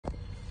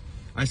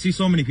I see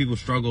so many people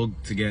struggle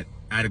to get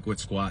adequate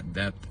squat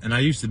depth, and I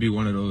used to be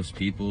one of those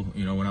people.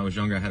 You know, when I was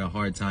younger, I had a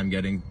hard time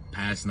getting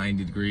past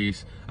 90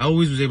 degrees. I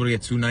always was able to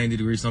get to 90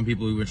 degrees. Some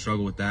people even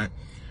struggle with that.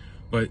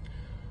 But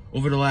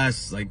over the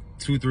last like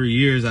 2-3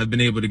 years, I've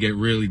been able to get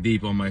really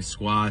deep on my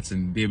squats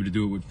and be able to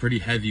do it with pretty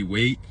heavy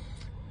weight.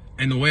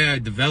 And the way I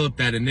developed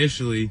that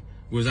initially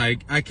was I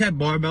kept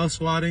barbell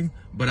squatting,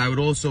 but I would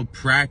also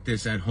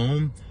practice at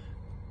home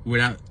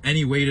without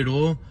any weight at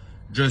all,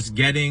 just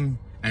getting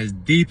as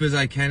deep as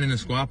I can in the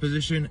squat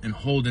position and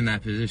holding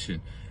that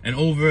position. And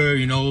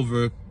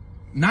over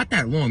not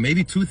that long,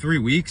 maybe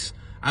 2-3 weeks,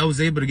 I was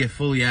able to get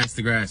fully ass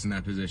to grass in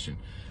that position.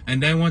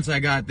 And then once I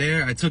got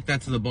there, I took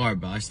that to the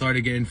barbell. I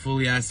started getting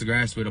fully ass to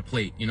grass with a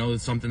plate. You know,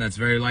 it's something that's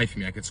very light for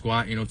me. I could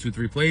squat,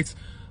 2-3 plates.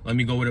 Let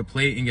me go with a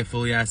plate and get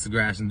fully ass to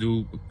grass and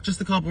do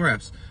just a couple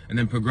reps and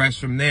then progress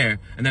from there.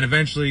 And then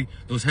eventually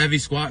those heavy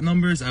squat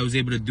numbers, I was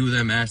able to do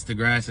them ass to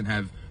grass and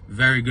have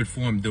very good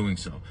form doing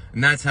so.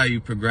 And that's how you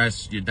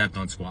progress your depth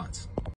on squats.